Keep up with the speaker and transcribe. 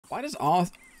Why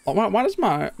does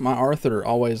my Arthur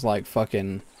always like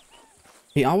fucking...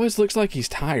 He always looks like he's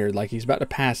tired, like he's about to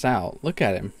pass out. Look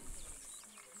at him.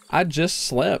 I just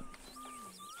slept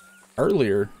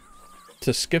earlier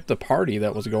to skip the party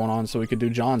that was going on so we could do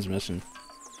John's mission.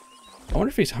 I wonder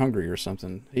if he's hungry or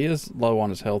something. He is low on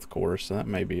his health core, so that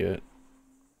may be it.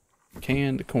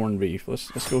 Canned corned beef. Let's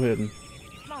go ahead and...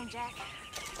 Come on, Jack.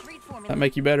 Read for me. That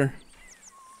make you better?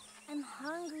 I'm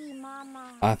hungry,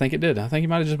 Mama. I think it did. I think he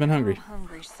might have just been hungry. I'm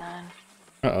hungry, son.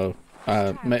 Uh-oh.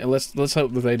 Let's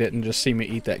hope that they didn't just see me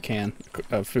eat that can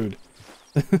of food.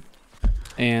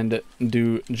 And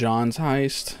do John's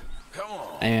heist.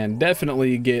 And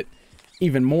definitely get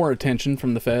even more attention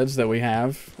from the feds that we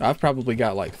have. I've probably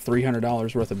got like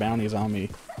 $300 worth of bounties on me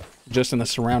just in the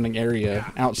surrounding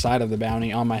area outside of the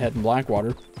bounty on my head in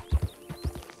Blackwater.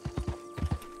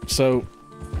 So,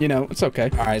 you know, it's okay.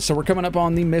 Alright, so we're coming up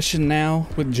on the mission now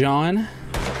with John.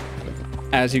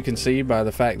 As you can see by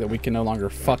the fact that we can no longer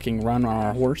fucking run on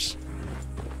our horse.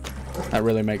 That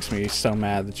really makes me so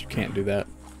mad that you can't do that.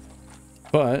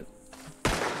 But,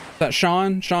 is that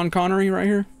Sean Connery right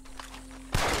here?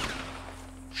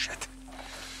 Shit.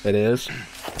 It is.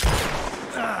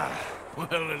 Well,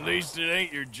 at least it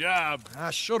ain't your job.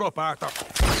 Shut up, Arthur.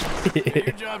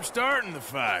 Your job's starting the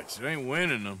fights. It ain't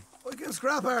winning them. I can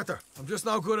scrap, Arthur. I'm just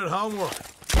no good at homework.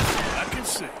 I can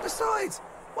see. Besides,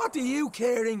 what do you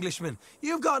care, Englishman?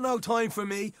 You've got no time for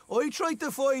me. I tried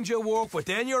to find you work, but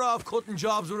then you're off cutting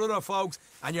jobs with other folks,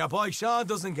 and your boy Sean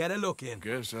doesn't get a look in.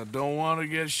 Guess I don't want to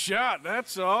get shot,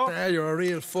 that's all. You're a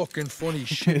real fucking funny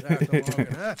shit, Arthur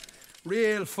Morgan, huh?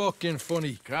 Real fucking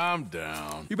funny. Calm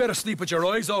down. You better sleep with your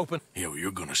eyes open. Yeah, well,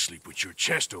 you're gonna sleep with your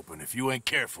chest open if you ain't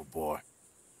careful, boy.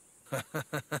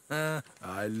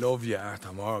 I love you,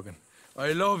 Arthur Morgan.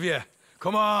 I love you.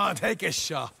 Come on, take a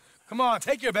shot. Come on,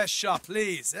 take your best shot,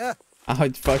 please, huh?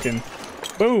 I'd fucking...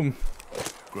 Boom!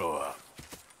 Grow up.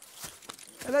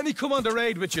 And let me come on the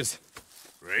raid with yous.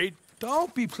 Raid?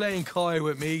 Don't be playing coy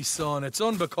with me, son. It's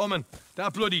unbecoming.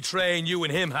 That bloody train you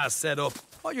and him has set up.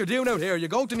 What you're doing out here, you're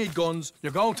going to need guns,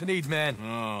 you're going to need men.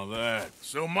 Oh, that.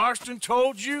 So Marston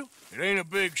told you? It ain't a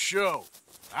big show.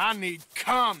 I need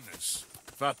calmness.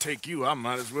 If I take you, I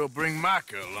might as well bring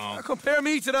Micah along. Now compare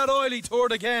me to that oily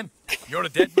turd again. You're a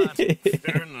dead man.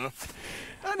 Fair enough.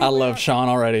 Anyway, I love Sean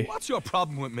already. What's your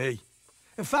problem with me?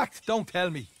 In fact, don't tell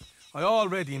me. I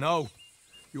already know.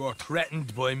 You're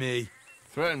threatened by me.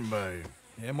 Threatened by you?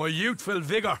 Yeah, my youthful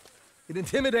vigor. It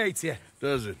intimidates you.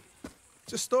 Does it?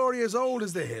 It's a story as old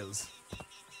as the hills.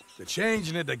 The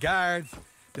changing of the guard,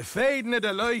 the fading of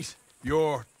the light.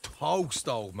 You're toast,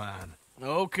 old man.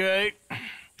 Okay.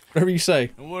 Whatever you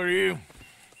say. And what are you?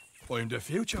 I'm the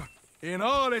future, in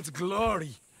all its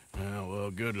glory. Oh,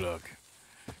 well, good luck.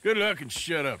 Good luck and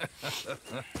shut up.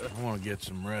 I want to get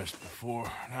some rest before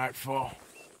nightfall.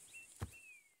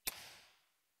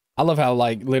 I love how,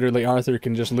 like, literally Arthur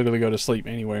can just literally go to sleep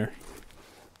anywhere.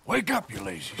 Wake up, you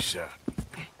lazy son.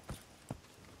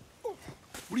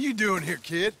 What are you doing here,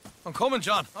 kid? I'm coming,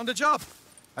 John. On the job.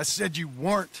 I said you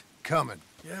weren't coming.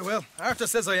 Yeah, well, Arthur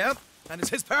says I am. And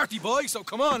it's his party, boy, so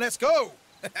come on, let's go.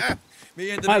 Me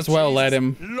and the Might as well Jesus. let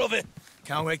him. Love it.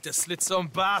 Can't wait to slit some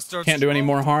bastards. Can't do any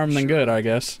more harm than good, I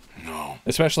guess. No.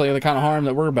 Especially the kind of harm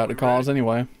that we're about to cause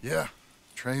anyway. Yeah,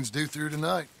 train's due through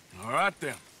tonight. All right,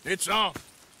 then. It's on.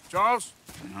 Charles?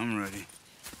 I'm ready.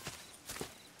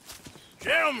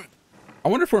 Gentlemen. I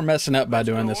wonder if we're messing up by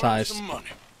doing this Gonna earn heist. some money.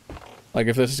 Like,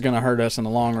 if this is going to hurt us in the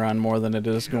long run more than it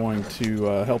is going to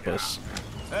help us.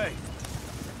 Hey,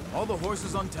 all the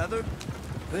horses untethered?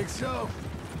 Think so?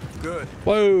 Good.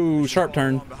 Whoa, sharp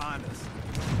turn. Behind us.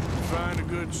 Find a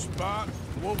good spot.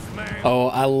 Wolfman. Oh,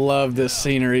 I love this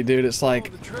scenery, dude. It's like,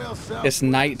 The trail south. it's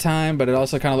nighttime, but it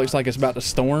also kind of looks like it's about to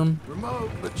storm. Remote,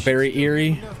 but Very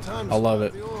eerie. enough time to I love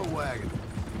stop it. the oil wagon.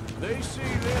 They see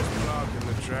this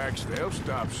blocking the tracks, they'll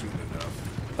stop soon enough.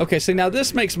 Okay, see, now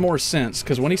this makes more sense,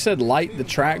 because when he said light the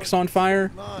tracks on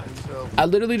fire, Line, so I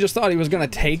literally just thought he was going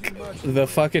to take the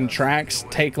fucking tracks,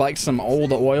 take like some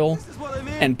old oil,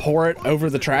 and pour it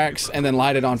over the tracks, and then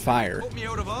light it on fire. Put me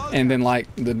out of all. And then, like,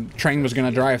 the train was going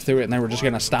to drive through it, and they were just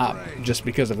going to stop just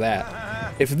because of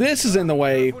that. If this is in the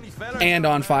way and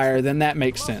on fire, then that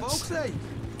makes sense. Folks, hey,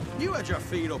 you had your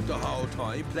feet up the whole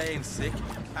time, playing sick.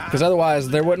 Because otherwise,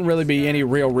 there wouldn't really be any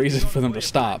real reason for them to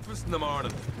stop. Breakfast in the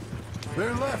morning.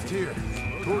 they're left here,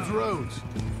 towards Rhodes.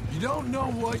 You don't know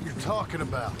what you're talking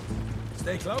about.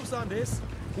 Stay close on this.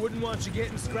 Wouldn't want you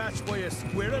getting scratched by a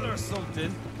squirrel or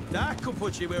something. That could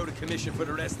put you out of commission for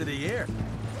the rest of the year.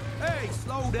 Hey,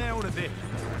 slow down a bit.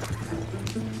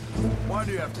 Why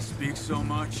do you have to speak so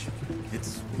much?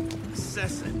 It's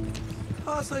incessant.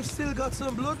 Plus, I've still got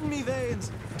some blood in me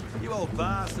veins. You old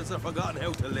bastards have forgotten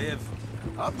how to live.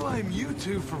 I blame you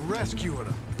two for rescuing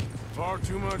him. Far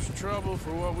too much trouble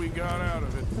for what we got out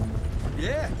of it.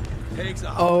 Yeah. Takes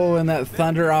a Oh, and that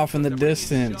thunder off in the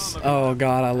distance. Oh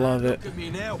God, I love it. Look at me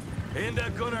now. In the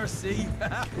gunner seat.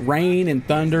 Rain and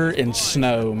thunder and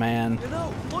snow, man. You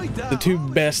know, my dad The two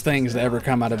always best things to ever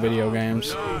come out of video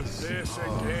games. Not this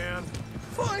again.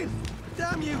 Fine.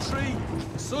 Damn you three.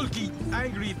 Sulky,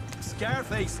 angry,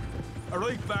 Scarface. A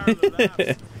right barrel of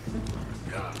laughs.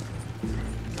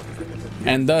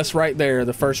 And thus, right there,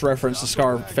 the first reference to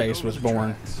Scarface was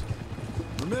born.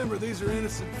 Remember, these are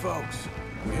innocent folks.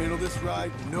 We handle this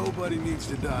right, nobody needs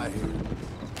to die here.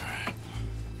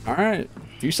 All right,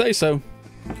 if you say so.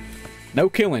 No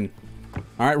killing.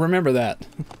 All right, remember that.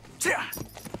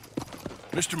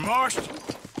 Mr. Marston,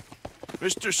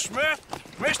 Mr. Smith,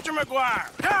 Mr. McGuire.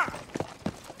 Ha!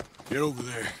 Get over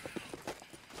there.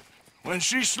 When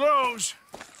she slows,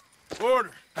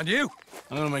 order. And you?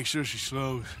 I'm gonna make sure she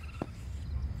slows.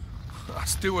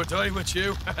 Let's do or die with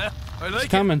you. I like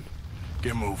It's coming.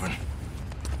 Get moving.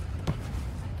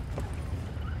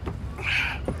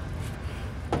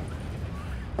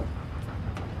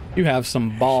 You have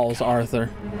some balls, Arthur.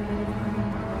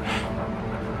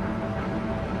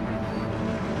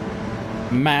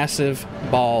 Massive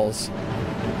balls.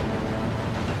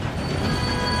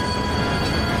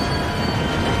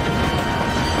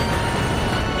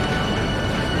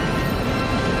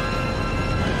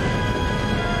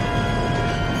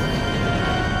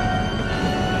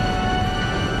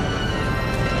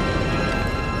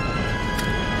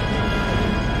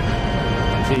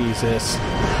 Jesus.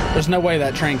 There's no way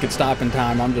that train could stop in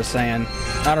time, I'm just saying.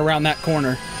 Not around that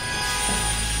corner.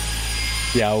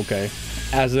 Yeah, okay.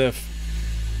 As if.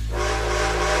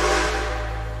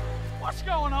 What's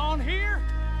going on here?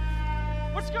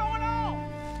 What's going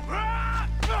on?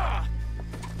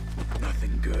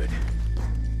 Nothing good.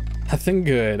 Nothing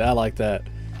good. I like that.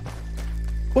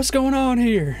 What's going on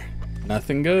here?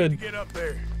 Nothing good. Get up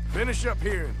there. Finish up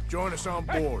here and join us on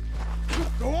board.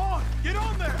 Go on! Get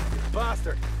on there!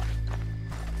 Bastard!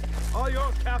 All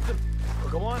yours, Captain. Well,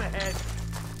 go on ahead.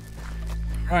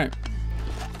 Alright.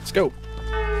 Let's go.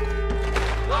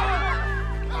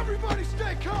 Everybody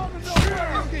stay calm and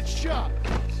don't get shot.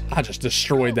 I just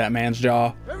destroyed that man's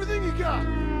jaw. Everything you got.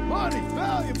 Money,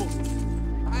 valuables.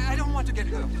 I don't want to get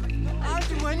hurt.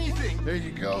 I'll do anything. There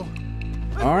you go.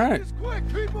 Alright. It's quick,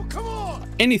 people, come on.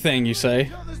 Anything you say.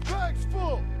 Yo, this bag's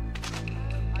full.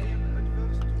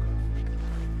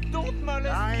 Don't molest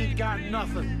I ain't got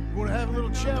nothing. You wanna have a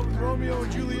little chat with Romeo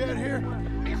and Juliet here?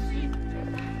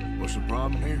 What's the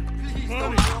problem here? Please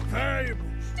Money, valuables.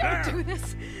 Don't do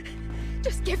this.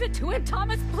 Just give it to him,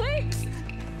 Thomas, please.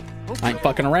 I ain't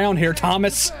fucking around here,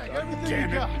 Thomas. Everything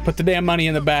you got. Put the damn money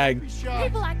in the bag.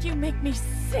 People like you make me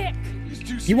sick.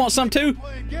 You want some too?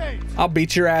 Playing games. I'll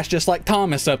beat your ass just like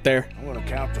Thomas up there. I'm gonna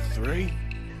count to 3.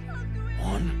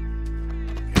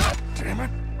 1. God damn it.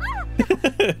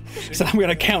 So I'm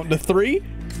gonna count to 3.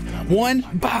 1.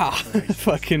 Bah!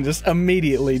 Fucking just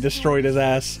immediately destroyed his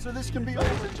ass. So this can be.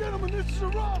 Ladies and gentlemen, this is a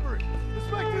robbery.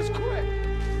 Let's make this quick.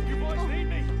 You boys need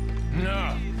me.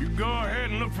 No, you go ahead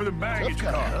and look for the baggage Tough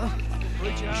guy, car. huh?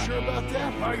 You sure about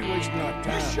that? Why are you wasting our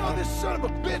time? You show this son of a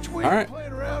bitch we All ain't right.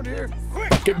 playing around here.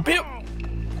 Get Bill.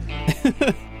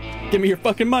 Give me your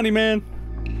fucking money, man.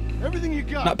 Everything you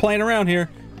got. Not playing around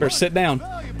here. Better sit down.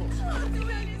 Valuables.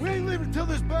 We ain't leaving until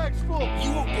this bag's full.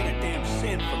 You won't get a damn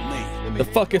cent from me. The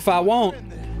fuck if I won't.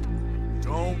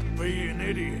 Don't be an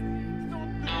idiot.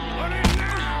 What is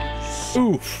now?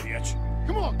 Oof. Bitch.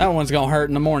 Come on. That one's gonna hurt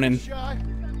in the morning. Shy.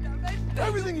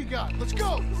 Everything you got. Let's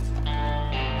go.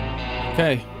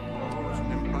 Okay.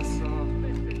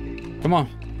 Come on.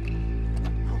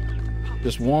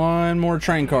 Just one more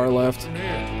train car left.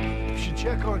 Here. You should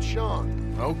check on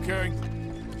Sean. Okay.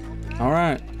 All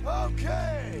right.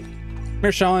 Okay. Come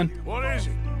here, Sean. What is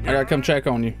it? I gotta come check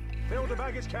on you. Fill the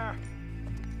baggage car.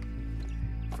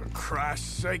 For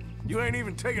Christ's sake, you ain't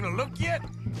even taking a look yet?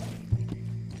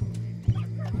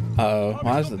 Uh-oh.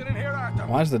 Why is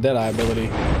the Deadeye ability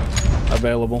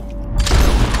available?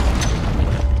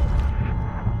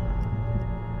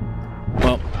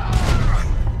 Well.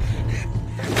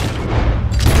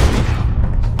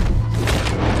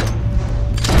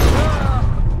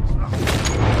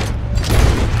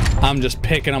 I'm just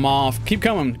picking them off. Keep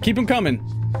coming. Keep them coming.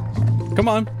 Come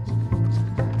on.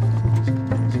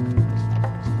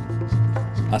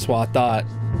 That's what I thought.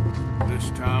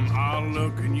 This time I'll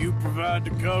look and you provide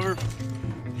the cover.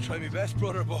 Try my best,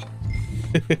 brother, but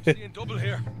seeing double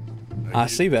here. I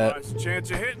see that. Nice chance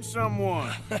of hitting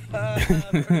someone.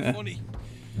 Very funny.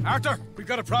 Arthur, we've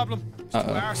got a problem. There's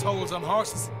two arseholes on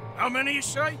horses. How many you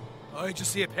say? I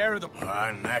just see a pair of them. All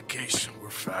right, in that case, we're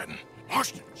fighting.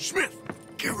 Marston, Smith,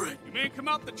 get ready. You men come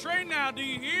out the train now, do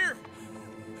you hear?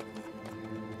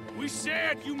 We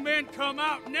said you men come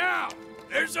out now.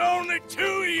 There's only two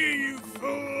of you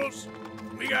fools.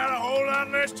 We got a whole lot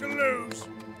less to lose.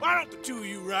 Why don't the two of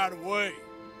you ride away?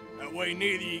 That way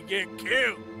neither of you get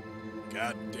killed.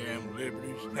 Goddamn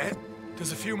liberties. Man,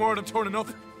 there's a few more of them turning up.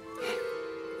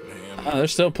 Oh,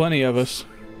 there's still plenty of us.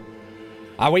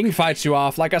 We can fight you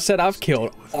off. Like I said, I've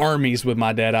killed armies with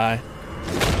my dead eye.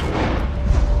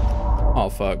 Oh,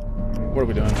 fuck. What are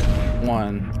we doing?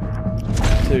 1,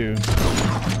 2.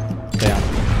 Down.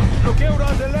 Look out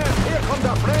on the left. Here come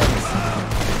the friends.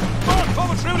 Oh,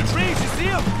 coming through the trees. You see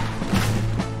them?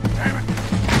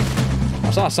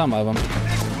 I saw some of them.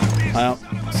 Well,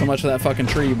 so much for that fucking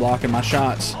tree blocking my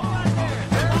shots.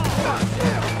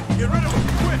 Get rid of them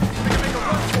quick. They can make a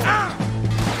run for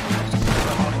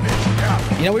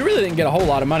it. You know, we really didn't get a whole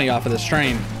lot of money off of this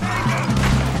train.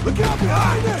 Look out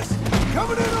behind us!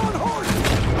 Coming in on horses!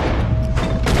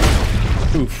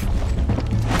 Oof.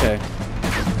 Okay.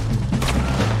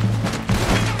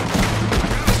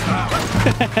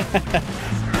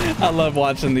 I love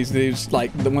watching these dudes,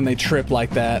 like, when they trip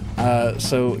like that.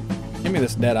 So, give me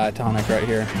this Deadeye tonic right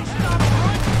here.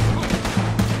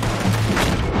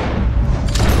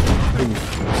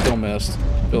 Oof. Still missed.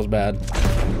 Feels bad.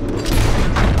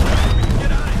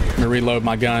 Let me reload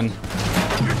my gun.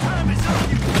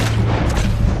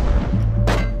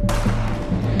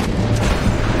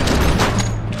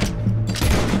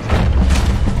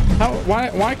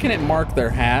 Why can it mark their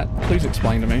hat? Please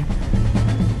explain to me.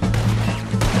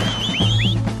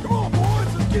 Come on,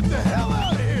 boys, let's get the hell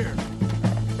out of here!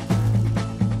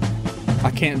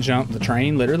 I can't jump the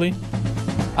train, literally.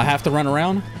 I have to run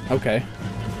around? Okay.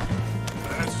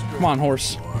 Come on,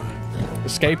 horse.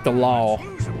 Escape the law.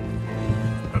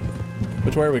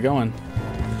 Which way are we going?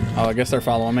 Oh, I guess they're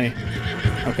following me.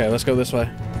 Okay, let's go this way.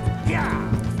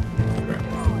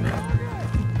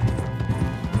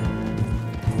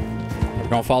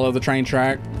 We're gonna follow the train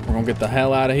track. We're gonna get the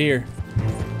hell out of here.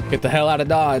 Get the hell out of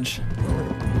Dodge.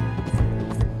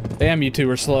 Damn, you two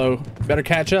are slow. Better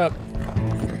catch up.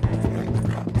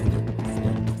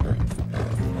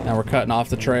 Now we're cutting off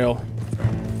the trail.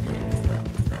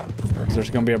 There's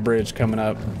gonna be a bridge coming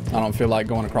up. I don't feel like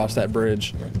going across that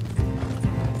bridge.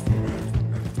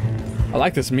 I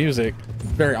like this music.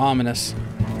 Very ominous.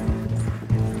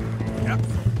 Yep.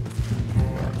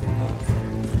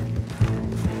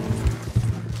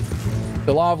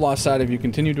 The law of lost sight if you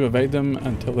continue to evade them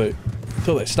until they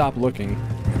stop looking.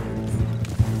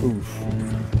 Oof.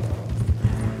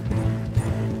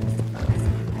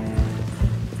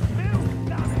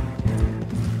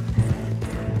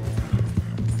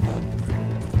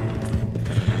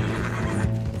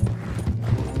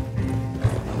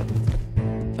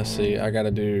 Let's see, I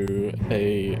gotta do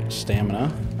a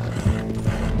stamina.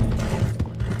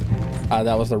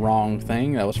 That was the wrong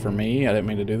thing. That was for me. I didn't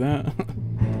mean to do that.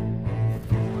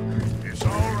 It's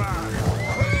all right.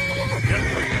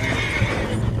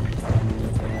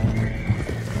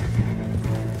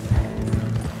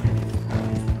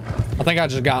 I think I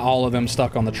just got all of them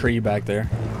stuck on the tree back there.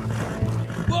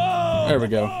 Whoa! There we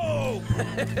go. Whoa!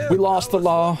 We lost the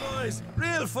law. Boys,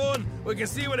 real fun. We can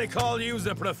see what they call you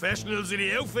the professionals in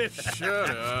the outfit. Shut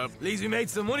up. At least we made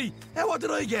some money. Hey, what did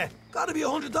I get? Gotta be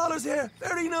 $100 here.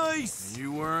 Very nice.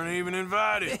 You weren't even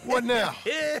invited. What now?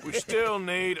 We still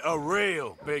need a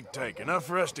real big take. Enough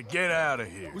for us to get out of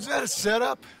here. Was that a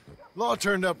setup? Law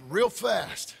turned up real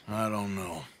fast. I don't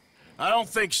know. I don't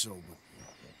think so, but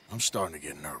I'm starting to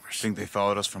get nervous. Think they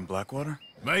followed us from Blackwater?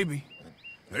 Maybe.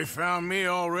 They found me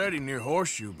already near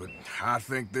Horseshoe, but I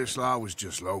think this lot was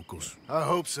just locals. I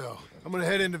hope so. I'm gonna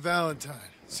head into Valentine.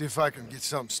 See if I can get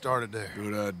something started there.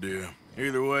 Good idea.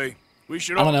 Either way, we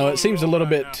should. I don't know, it all seems a roll little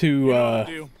right bit now. too, You know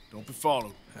the deal. Don't be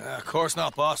followed. Of course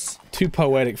not, boss. Too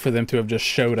poetic for them to have just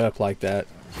showed up like that.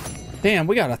 Damn,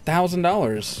 we got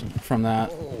 $1,000 from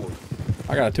that.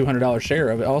 I got a $200 share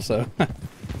of it also.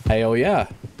 Hell yeah.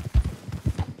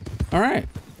 All right.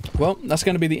 Well, that's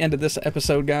going to be the end of this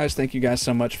episode, guys. Thank you guys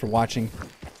so much for watching.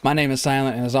 My name is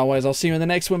Sighlent, and as always, I'll see you in the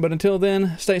next one. But until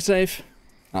then, stay safe.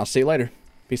 I'll see you later.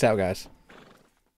 Peace out, guys.